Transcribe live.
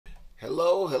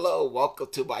Hello, welcome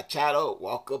to my channel.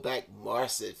 Welcome back,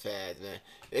 Marcin fans, man.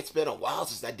 It's been a while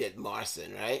since I did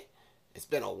Marcin, right? It's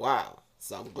been a while.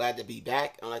 So I'm glad to be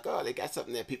back. I'm like, oh, they got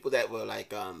something there. People that were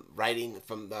like writing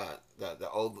from the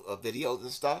old videos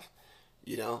and stuff,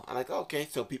 you know. I'm like, okay,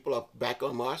 so people are back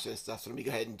on Marcin and stuff. So let me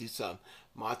go ahead and do some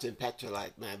Marcin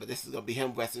Petrolite, man. But this is gonna be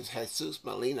him versus Jesús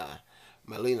Molina,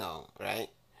 right?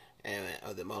 And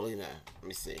the Molina. Let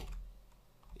me see.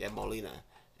 Yeah, Molina.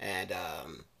 And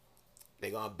they're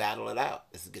gonna battle it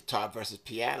out. This is guitar versus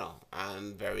piano.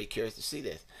 I'm very curious to see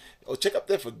this. Oh, check up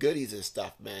there for goodies and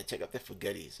stuff, man. Check up there for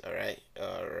goodies. All right.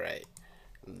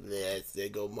 There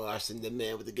go Marcin, the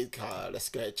man with the guitar. Let's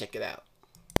go ahead and check it out.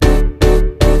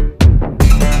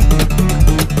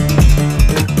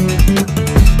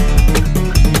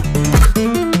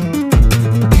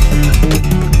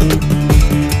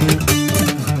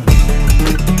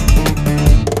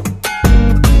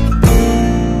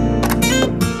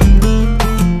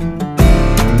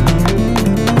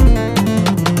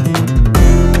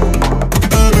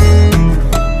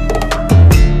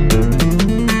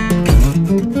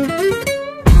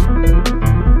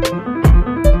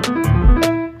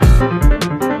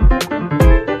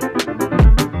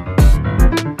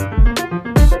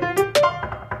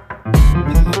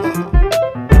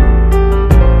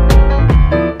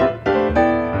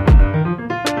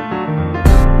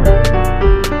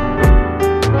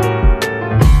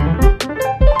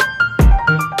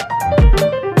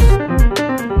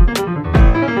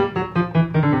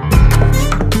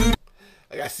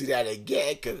 I see that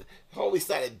again because always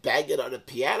started banging on the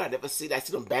piano. I never see that. I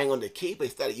see them bang on the key, but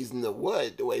he started using the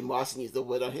wood the way Marcin used the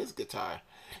wood on his guitar.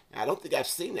 I don't think I've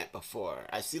seen that before.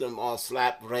 I see them all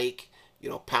slap, rake, you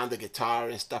know, pound the guitar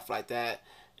and stuff like that,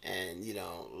 and you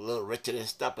know, a little Richard and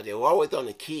stuff. But they were always on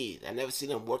the keys. I never seen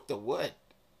them work the wood.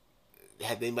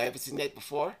 Have anybody ever seen that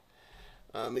before?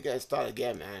 We gotta start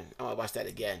again, man. I wanna watch that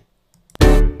again.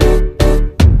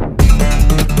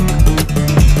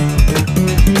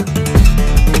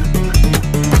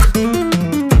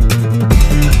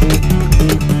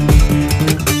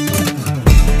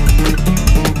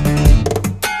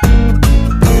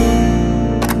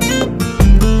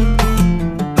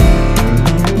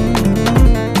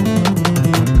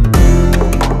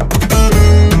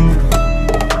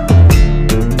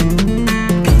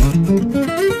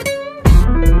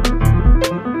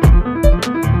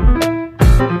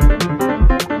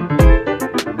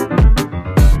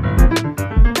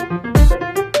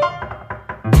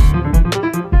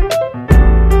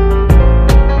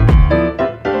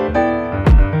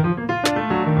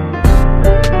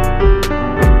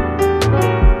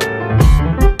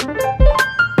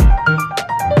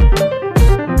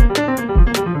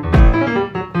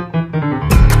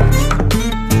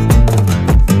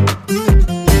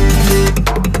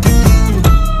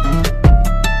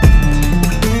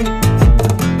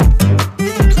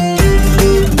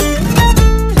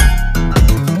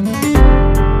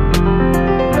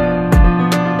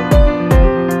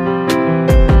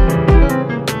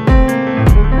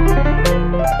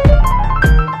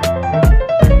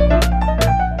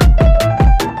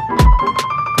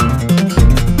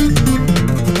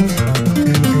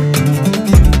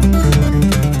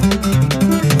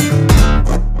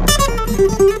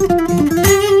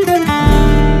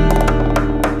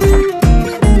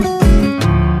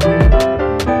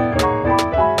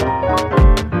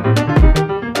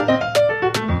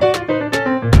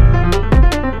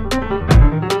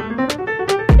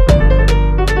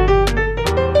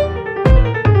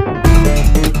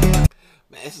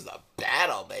 This is a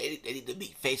battle, man. They need to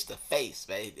meet face to face,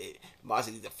 man.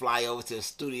 Marcin needs to fly over to the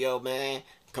studio, man.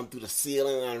 Come through the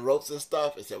ceiling on ropes and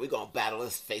stuff, and say, we're gonna battle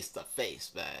this face to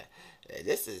face, man.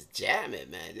 This is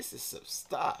jamming, man. This is some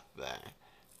stuff, man.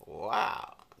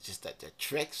 Wow. Just the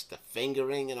tricks, the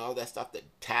fingering and all that stuff, the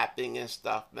tapping and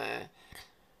stuff, man.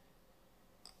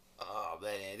 Oh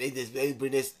man, they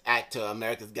bring this act to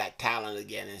America's Got Talent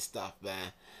again and stuff,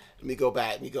 man. Let me go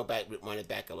back, run it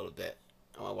back a little bit.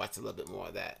 I want to watch a little bit more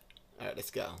of that. All right,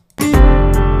 let's go.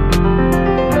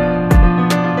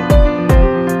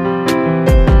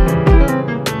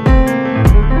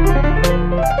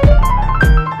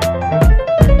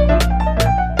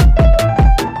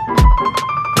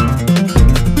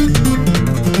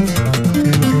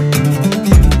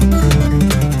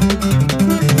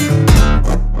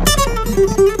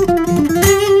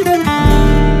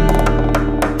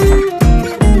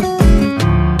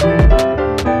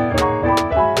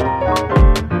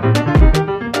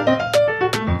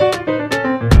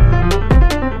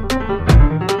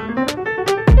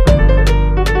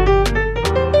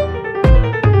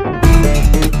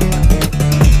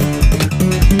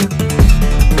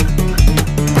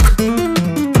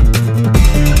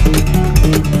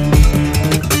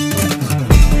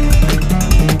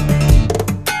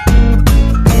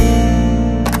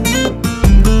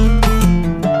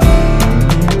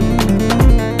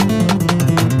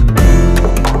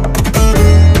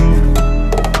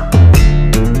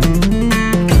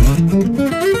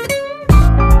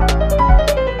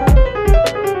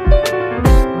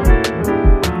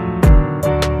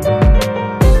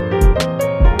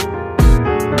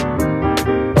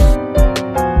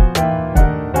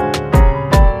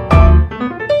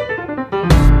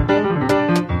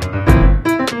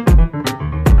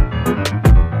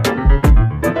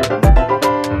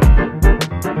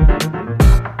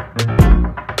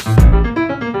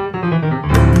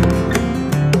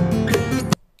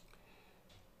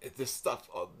 this stuff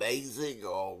amazing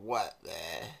or what,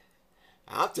 man?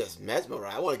 I'm just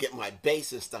mesmerized. I want to get my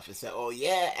bass and stuff and say, oh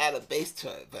yeah, add a bass to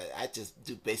it. But I just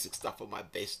do basic stuff with my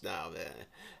bass now, man.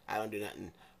 I don't do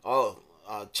nothing. Oh,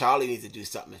 Charlie needs to do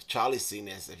something. If Charlie's seen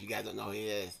this, if you guys don't know who he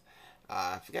is,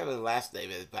 I forget what his last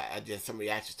name is, but I did some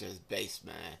reactions to his bass,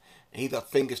 man. And he's a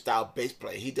fingerstyle bass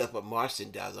player. He does what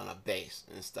Marcin does on a bass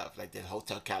and stuff, like this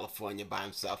Hotel California by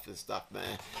himself and stuff,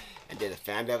 man. And then if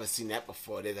I've never seen that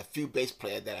before, there's a few bass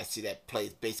players that I see that plays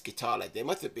bass guitar like there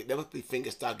must be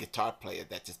fingerstyle guitar players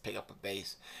that just pick up a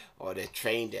bass or they're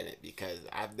trained in it, because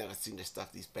I've never seen the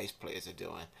stuff these bass players are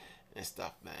doing and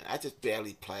stuff, man. I just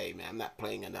barely play, man. I'm not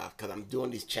playing enough because I'm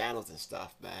doing these channels and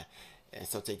stuff, man. And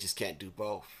sometimes you just can't do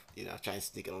both. You know, trying to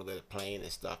sneak in a little bit of playing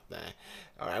and stuff, man.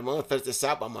 All right, I'm going to finish this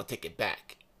up. I'm going to take it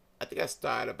back. I think I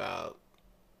started about...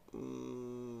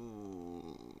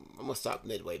 I'm going to start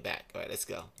midway back. All right, let's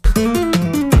go.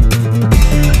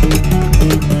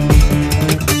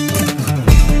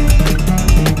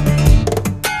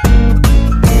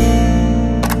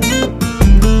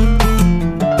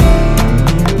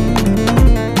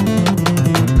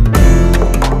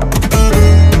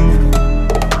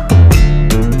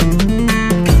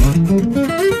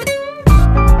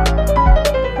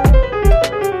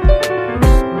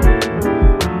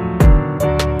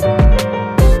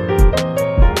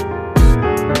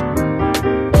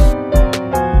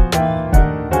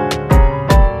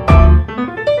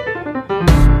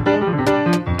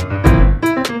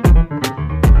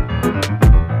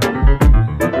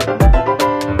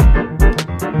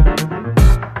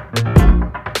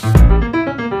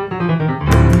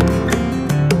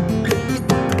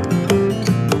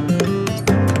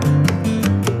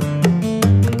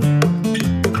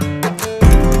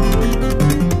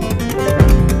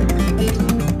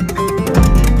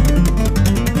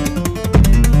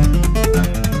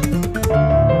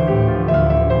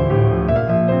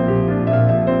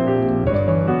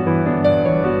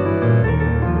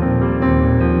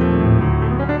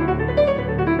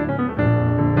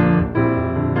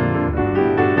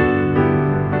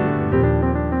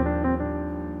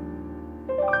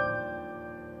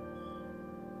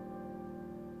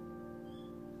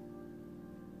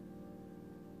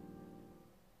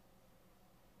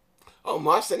 Oh,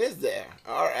 Marcin is there.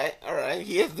 All right,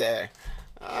 he is there.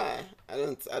 All right, I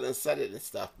didn't set it and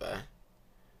stuff, but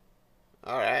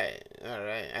all right.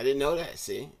 I didn't know that.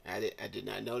 See, I did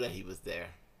not know that he was there.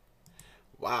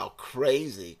 Wow,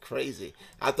 crazy.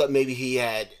 I thought maybe he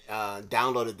had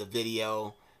downloaded the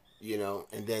video, you know,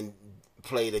 and then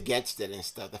played against it and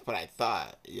stuff. That's what I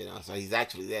thought, you know. So he's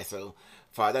actually there. So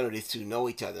far, I don't know, these two know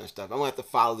each other and stuff. I'm gonna have to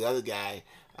follow the other guy,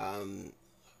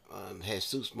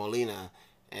 Jesus Molina,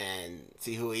 and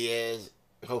see who he is.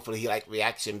 Hopefully he like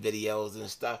reaction videos and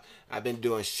stuff. I've been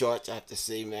doing shorts. I have to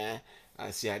see, man.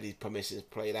 I see how these permissions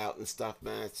played out and stuff,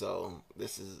 man. So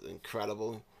this is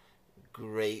incredible.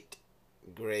 Great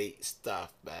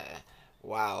stuff, man.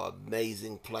 Wow,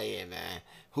 amazing playing, man.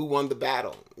 Who won the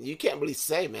battle? You can't really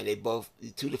say, man. They both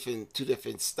two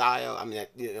different style. I mean,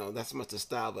 you know, that's much the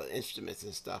style, but instruments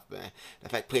and stuff, man.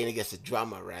 That's like playing against a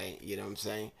drummer, right? You know what I'm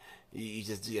saying? You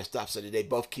just do your stuff. So did they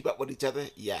both keep up with each other?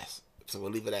 Yes. So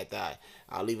we'll leave it at that.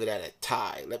 I'll leave it at a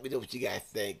tie. Let me know what you guys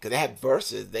think. Because they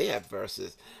have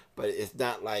verses. But it's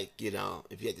not like, you know,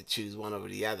 if you had to choose one over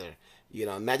the other. You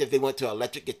know, imagine if they went to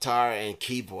electric guitar and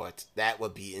keyboards. That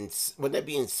would be, wouldn't that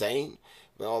be insane?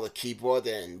 With all the keyboard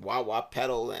and wah-wah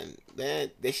pedal, and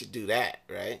man, they should do that,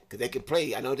 right? Because they can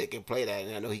play, I know they can play that,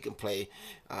 and I know he can play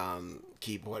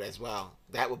keyboard as well.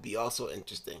 That would be also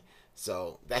interesting.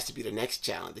 So that should be the next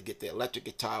challenge, to get the electric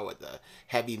guitar with the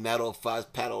heavy metal fuzz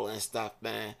pedal and stuff,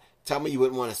 man. Tell me you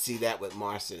wouldn't want to see that with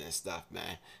Marcin and stuff,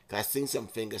 man. Because I've seen some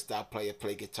fingerstyle player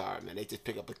play guitar, man. They just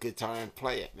pick up a guitar and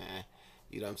play it, man.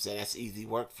 You know what I'm saying? That's easy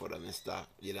work for them and stuff,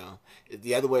 you know.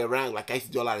 The other way around, like I used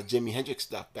to do a lot of Jimi Hendrix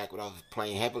stuff back when I was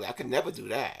playing heavily. I could never do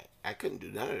that. I couldn't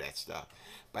do none of that stuff.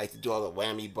 But I used to do all the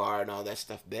whammy bar and all that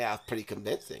stuff there. I was pretty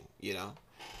convincing, you know.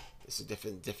 It's a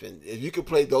different. If you can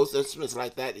play those instruments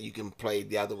like that, you can play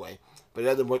the other way. But it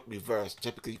doesn't work reverse.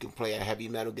 Typically, you can play a heavy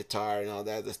metal guitar and all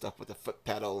that other stuff with a foot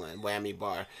pedal and whammy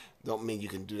bar. Don't mean you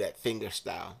can do that finger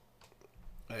style.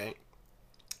 All right.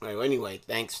 All right. Well, anyway,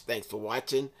 thanks for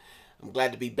watching. I'm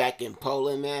glad to be back in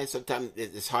Poland, man. Sometimes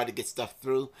it's hard to get stuff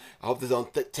through. I hope this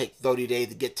don't take 30 days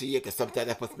to get to you, because sometimes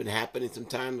that's what's been happening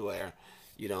sometimes, where,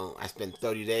 you know, I spend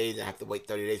 30 days and I have to wait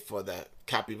 30 days for the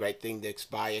copyright thing to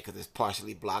expire because it's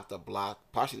partially blocked or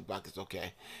blocked. Partially blocked is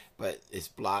okay, but it's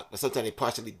blocked. But sometimes they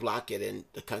partially block it in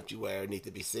the country where it needs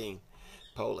to be seen,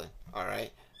 Poland. All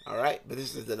right. But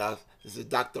this is enough. This is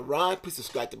Dr. Ron. Please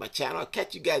subscribe to my channel. I'll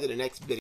catch you guys in the next video.